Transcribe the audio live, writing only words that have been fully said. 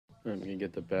I'm gonna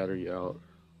get the battery out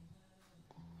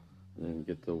and then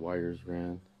get the wires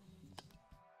ran.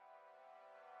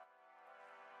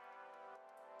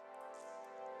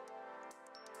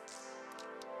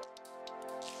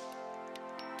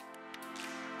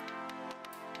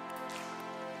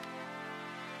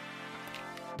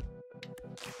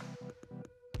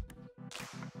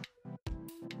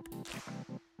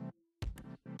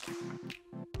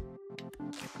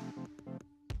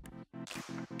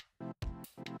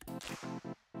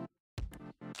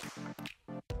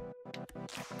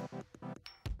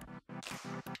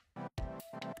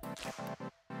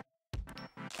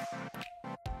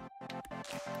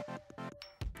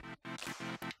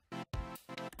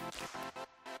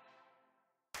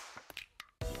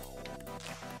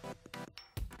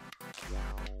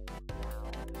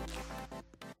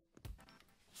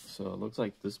 So it looks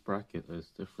like this bracket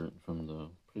is different from the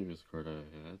previous card I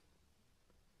had.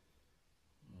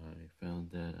 I found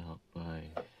that out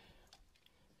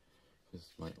because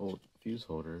my old fuse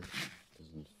holder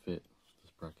doesn't fit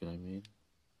this bracket I made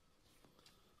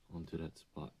onto that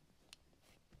spot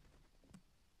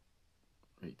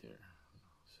right there.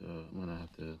 So I'm gonna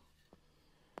have to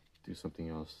do something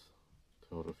else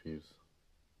to hold a fuse.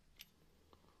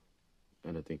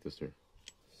 And I think this here.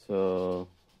 So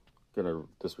gonna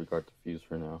disregard the fuse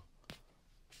for now.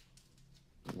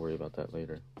 Don't worry about that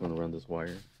later. I'm gonna run this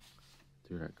wire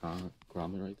through that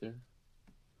grommet right there.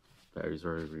 Battery's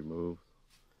already removed.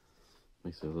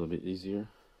 Makes it a little bit easier.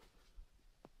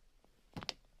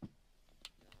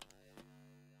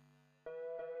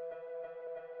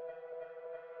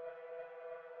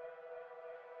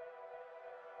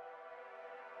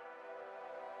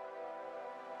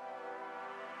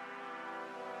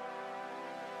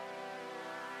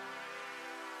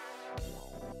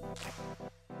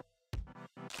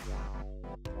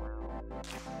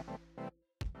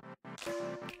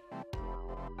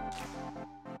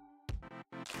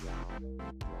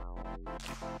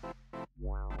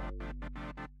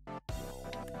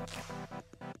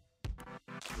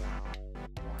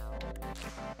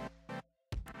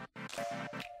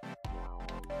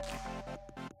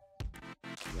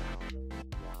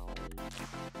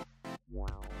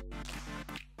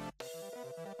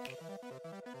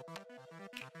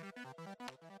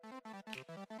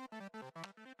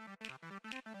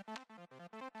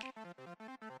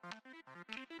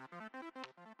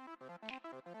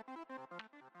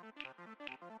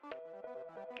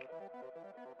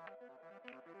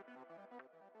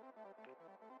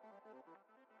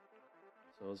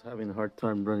 So I was having a hard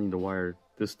time running the wire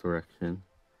this direction.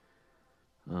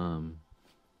 So I'm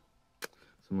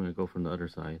gonna go from the other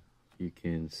side. You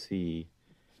can see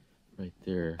right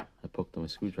there, I poked my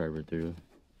screwdriver through,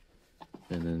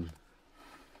 and then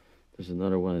there's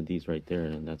another one of these right there,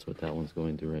 and that's what that one's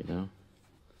going through right now.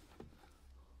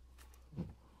 Oh,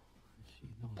 actually,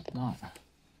 no, it's not.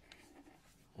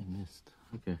 I missed.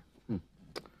 Okay.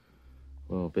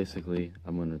 Well, basically,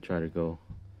 I'm gonna try to go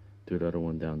through the other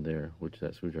one down there, which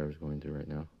that screwdriver is going through right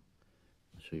now.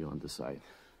 I'll show you on this side.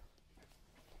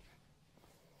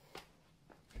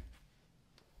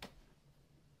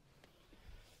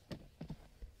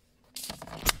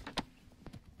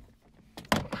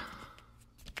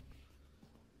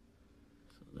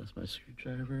 That's my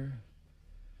screwdriver,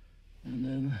 and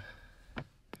then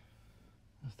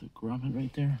that's the grommet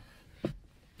right there.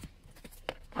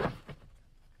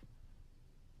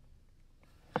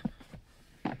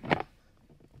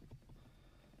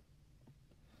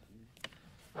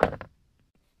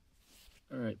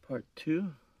 Alright, part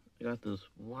two, I got this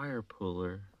wire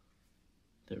puller,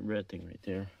 that red thing right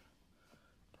there,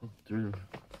 poked through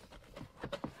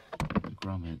the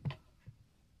grommet.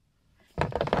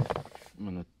 I'm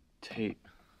gonna tape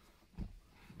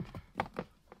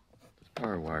this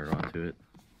power wire onto it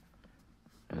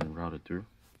and route it through.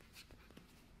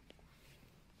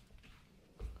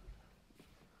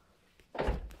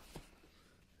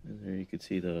 And there you can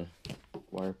see the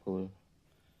wire puller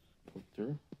poked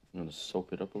through. I'm gonna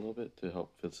soap it up a little bit to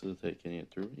help facilitate getting it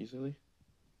through easily.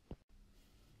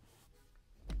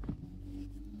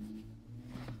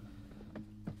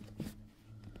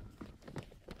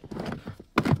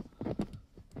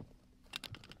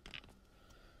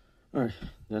 Alright,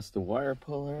 that's the wire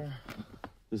puller.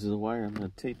 This is the wire I'm going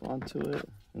to tape onto it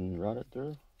and route it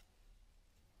through.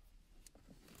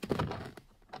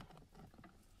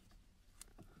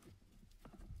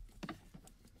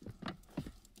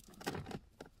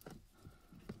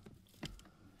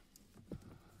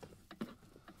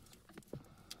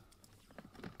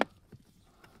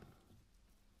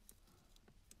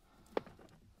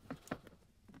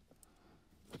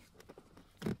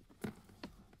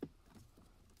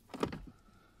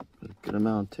 good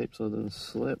amount of tape so it doesn't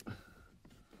slip.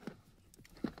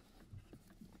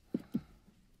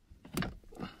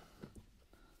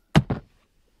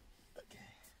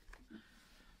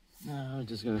 Now I'm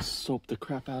just gonna soap the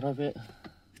crap out of it.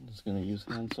 I'm just gonna use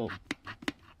hand soap.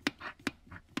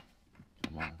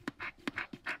 Come on.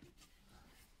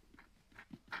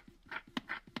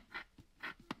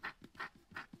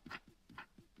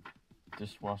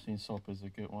 Dishwashing soap is a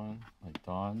good one, like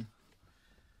Dawn.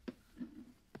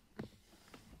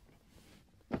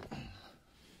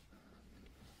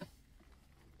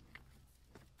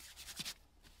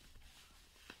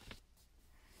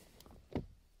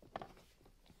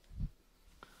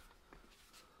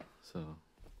 So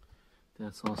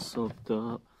that's all soaked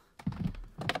up.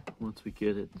 Once we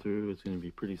get it through, it's going to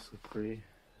be pretty slippery.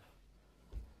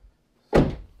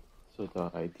 So the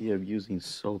idea of using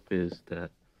soap is that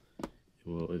it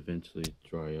will eventually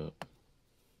dry up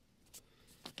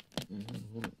and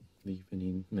won't leave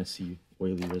any messy,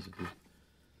 oily residue.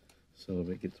 So if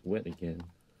it gets wet again,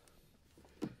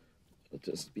 I'll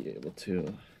just be able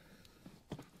to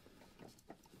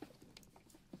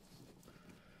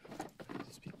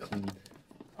just be clean.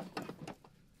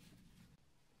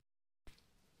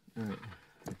 Alright,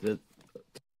 I did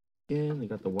again. I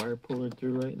got the wire puller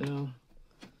through right now.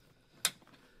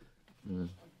 I'm gonna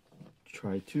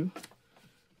try to.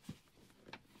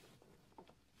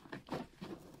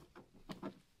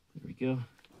 There we go.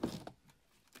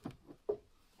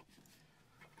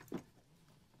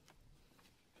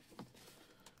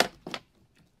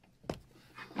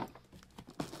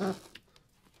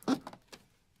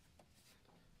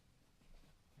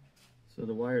 So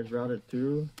the wire is routed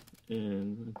through,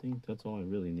 and I think that's all I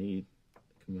really need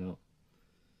to come out.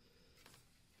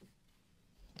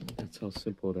 That's how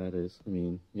simple that is. I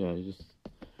mean, yeah, you just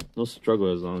no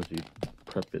struggle as long as you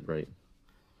prep it right.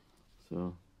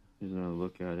 So here's another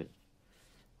look at it.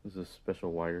 This is a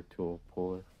special wire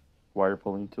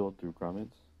pulling tool through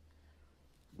grommets,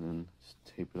 and then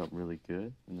just tape it up really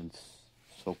good, and then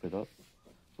soap it up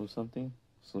with something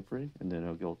slippery, and then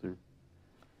it'll go through.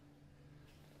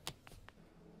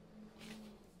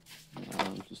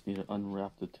 Just need to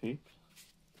unwrap the tape.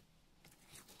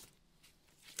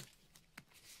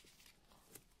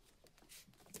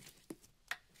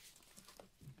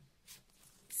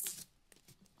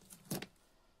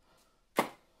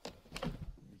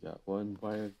 We got one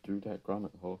wire through that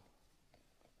grommet hole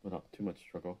without too much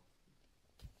struggle.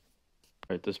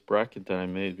 Alright, this bracket that I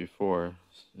made before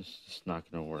is just not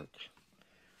going to work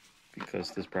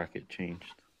because this bracket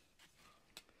changed.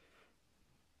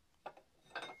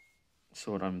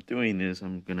 So what I'm doing is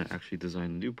I'm going to actually design a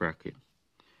new bracket.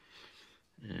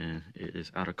 And it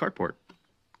is out of cardboard.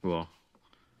 Well,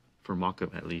 for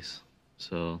mock-up at least.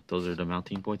 So those are the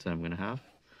mounting points that I'm going to have.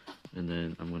 And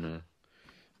then I'm going to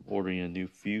order a new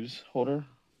fuse holder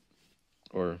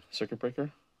or circuit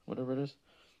breaker, whatever it is.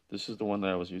 This is the one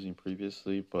that I was using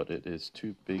previously, but it is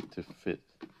too big to fit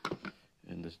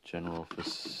in this general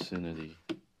vicinity.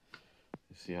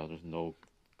 You see how there's no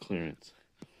clearance.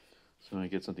 So I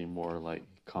get something more like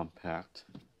compact,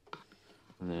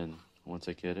 and then once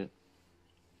I get it,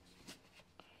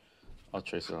 I'll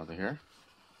trace it onto here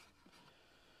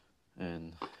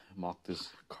and mock this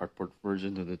cardboard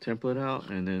version of the template out,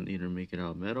 and then either make it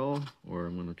out of metal or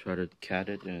I'm going to try to CAD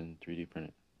it and 3D print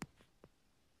it.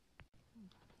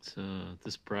 So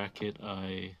this bracket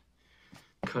I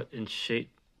cut and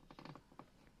shaped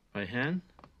by hand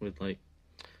with like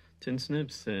tin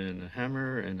snips and a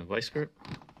hammer and a vice grip.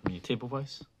 I mean, table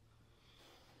vise.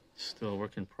 Still a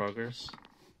work in progress.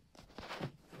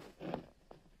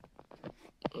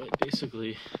 But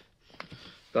basically,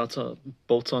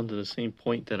 bolts onto the same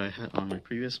point that I had on my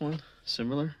previous one.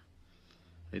 Similar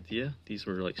idea. These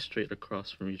were like straight across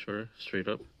from each other, straight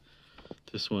up.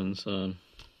 This one's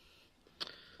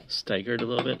staggered a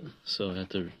little bit, so I had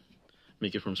to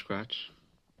make it from scratch.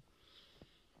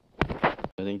 I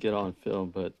didn't get it on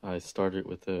film, but I started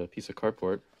with a piece of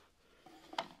cardboard.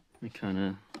 I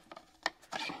kind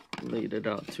of laid it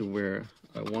out to where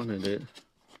I wanted it.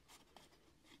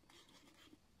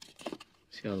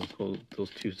 See how those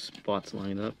two spots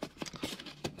line up?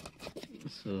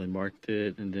 So I marked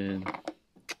it, and then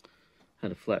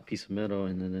had a flat piece of metal,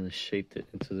 and then I shaped it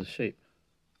into the shape.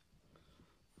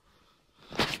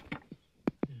 Yeah.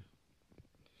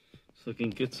 It's looking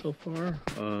good so far.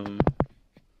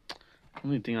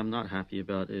 Only thing I'm not happy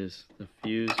about is the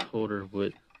fuse holder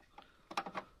would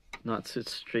not sit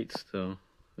straight still.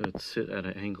 It would sit at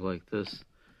an angle like this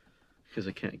because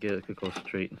I can't get it to go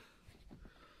straight.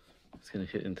 It's gonna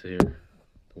hit into here.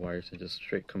 The wires and just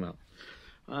straight come out.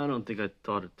 I don't think I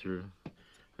thought it through.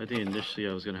 I think initially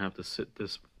I was gonna have to sit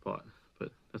this spot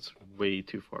That's way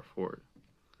too far forward.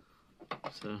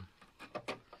 So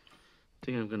I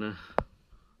think I'm gonna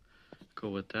go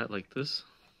with that like this.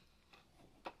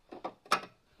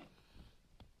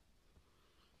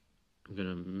 I'm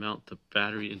gonna mount the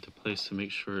battery into place to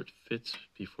make sure it fits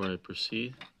before I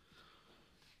proceed.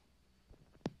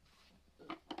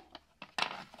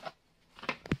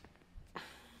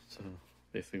 So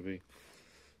basically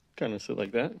kind of sit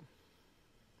like that.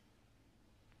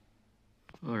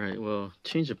 Alright, well,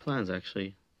 change of plans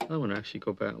actually. I want to actually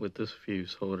go back with this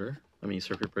fuse holder,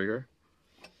 circuit breaker.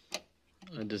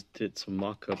 I just did some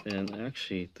mock-up, and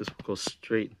actually this will go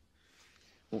straight,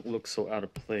 won't look so out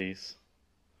of place,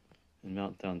 and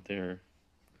mount down there.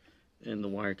 And the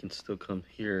wire can still come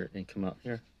here and come out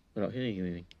here without hitting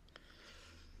anything.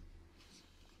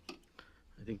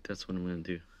 I think that's what I'm going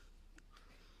to do.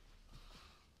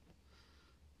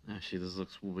 Actually, this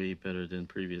looks way better than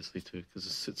previously too, because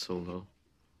it sits so low.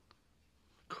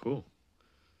 Cool.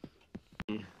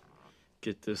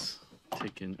 Get this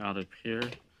taken out of here.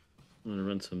 I'm gonna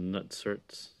run some nut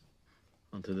certs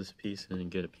onto this piece and then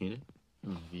get it painted.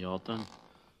 And it'll be all done.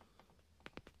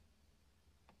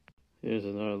 Here's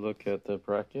another look at the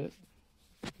bracket.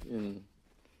 And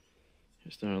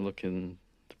here's another look in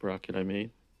the bracket I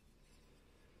made.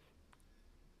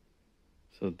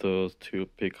 So those two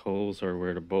big holes are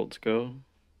where the bolts go.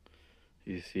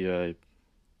 You see I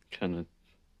kind of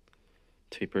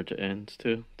tapered the ends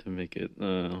too to make it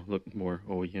look more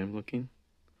OEM looking.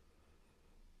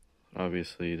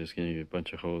 Obviously there's going to be a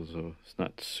bunch of holes, so it's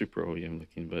not super OEM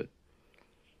looking, but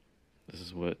this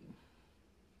is what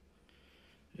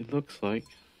it looks like.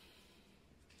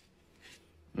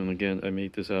 And again, I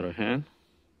made this out of hand.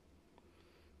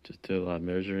 Just did a lot of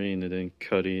measuring and then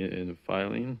cutting and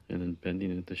filing and then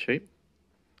bending it into shape.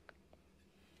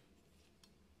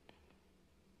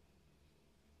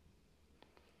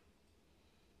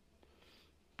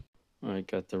 I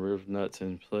got the roof nuts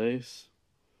in place.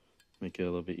 Make it a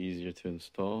little bit easier to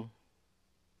install.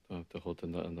 Don't have to hold the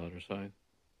nut on the other side.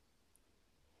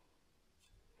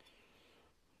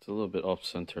 It's a little bit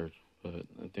off-centered, but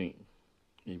I think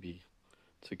maybe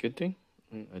it's a good thing.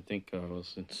 I think I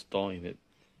was installing it.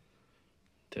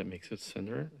 That makes it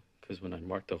center, because when I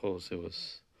marked the holes,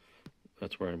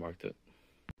 that's where I marked it.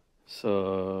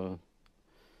 So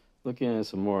looking at it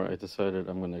some more, I decided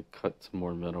I'm going to cut some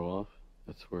more metal off.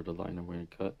 That's where the line I'm going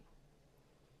to cut,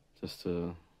 just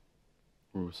to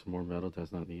remove some more metal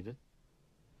that's not needed.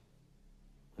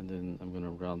 And then I'm going to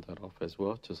round that off as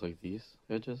well, just like these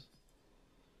edges.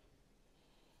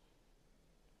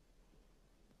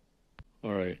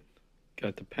 Alright,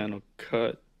 got the panel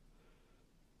cut.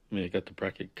 I got the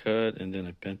bracket cut, and then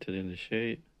I bent it into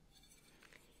shape.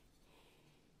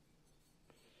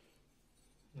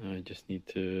 Now I just need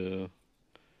to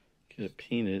get it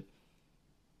painted.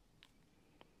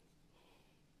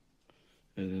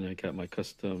 And then I got my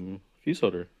custom fuse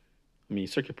holder,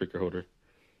 circuit breaker holder.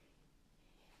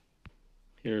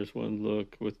 Here's one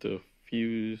look with the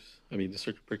the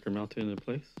circuit breaker mounted into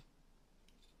place.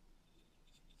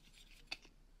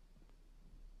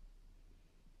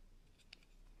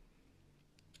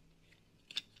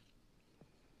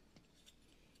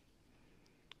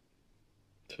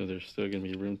 So there's still going to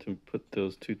be room to put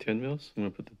those two 10 mils. I'm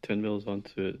going to put the 10 mils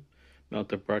onto it, mount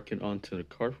the bracket onto the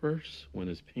car first when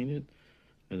it's painted,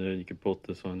 and then you can bolt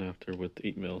this on after with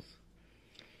 8 mils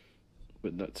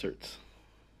with nut certs.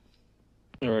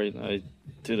 Alright, I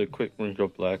did a quick wrinkle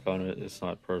black on it. It's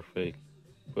not perfect,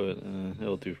 but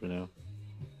it'll do for now.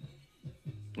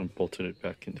 I bolted it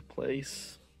back into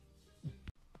place.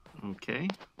 Okay,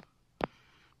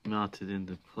 mounted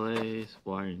into place,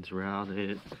 wiring's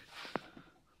routed.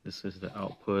 This is the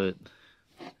output,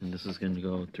 and this is going to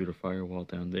go through the firewall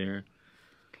down there.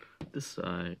 This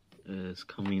side is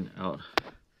coming out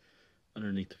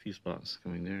underneath the fuse box,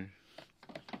 coming there.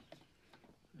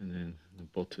 And then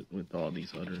bolt it with all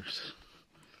these others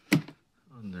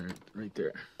on there, right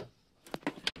there.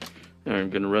 Now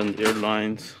I'm going to run the air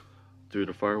lines through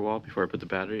the firewall before I put the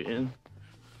battery in.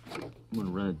 I'm going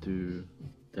to run it through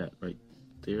that right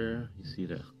there. You see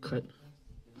that cut?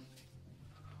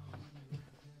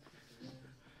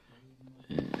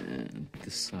 And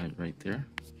this side right there.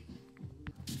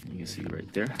 You can see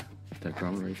right there. That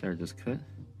grommet right there just cut.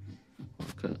 Well,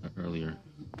 cut earlier.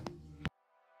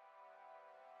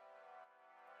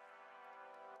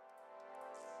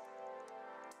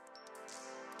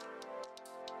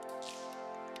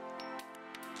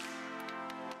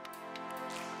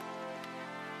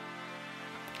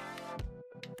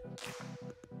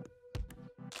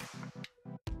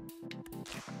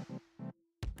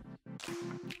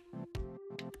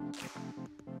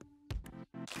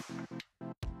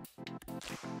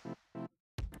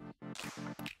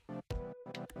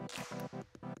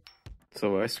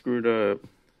 So I screwed up.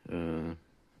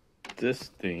 This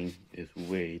thing is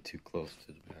way too close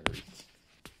to the battery.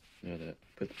 Now that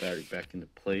put the battery back into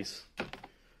place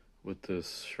with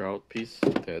this shroud piece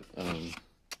that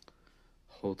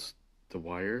holds the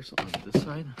wires on this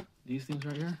side. These things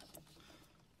right here.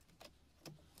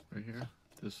 Right here.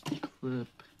 This clip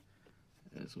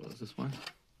as well as this one.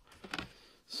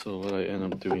 So what I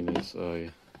end up doing is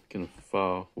I can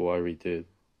file what I already did.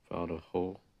 Filed a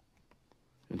hole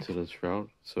into the shroud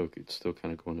so it could still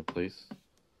kind of go into place.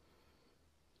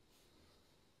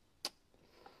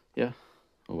 Yeah,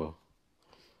 oh well.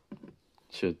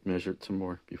 Should measure it some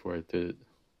more before I did it.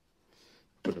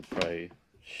 Would have probably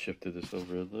shifted this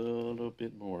over a little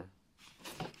bit more.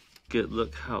 Good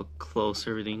look how close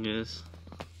everything is.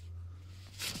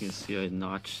 You can see I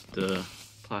notched the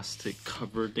plastic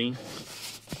cover thing.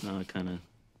 Now it kind of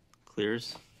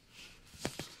clears.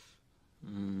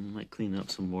 Might clean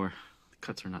up some more. The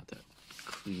cuts are not that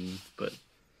clean, but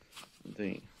I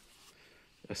think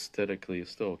aesthetically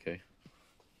it's still okay.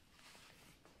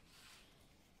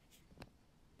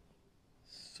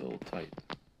 So tight.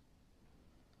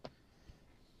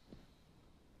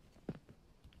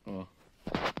 Oh,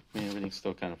 I mean, everything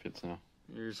still kind of fits now.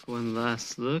 Here's one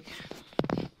last look.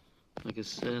 Like I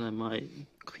said, I might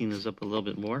clean this up a little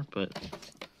bit more, but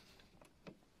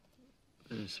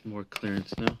there's more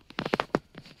clearance now.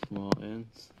 Small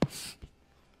ends.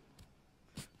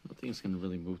 I don't think it's going to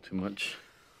really move too much.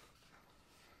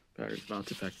 Battery's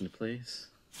mounted back into place.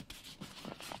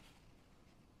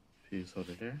 Fuse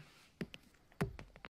holder there.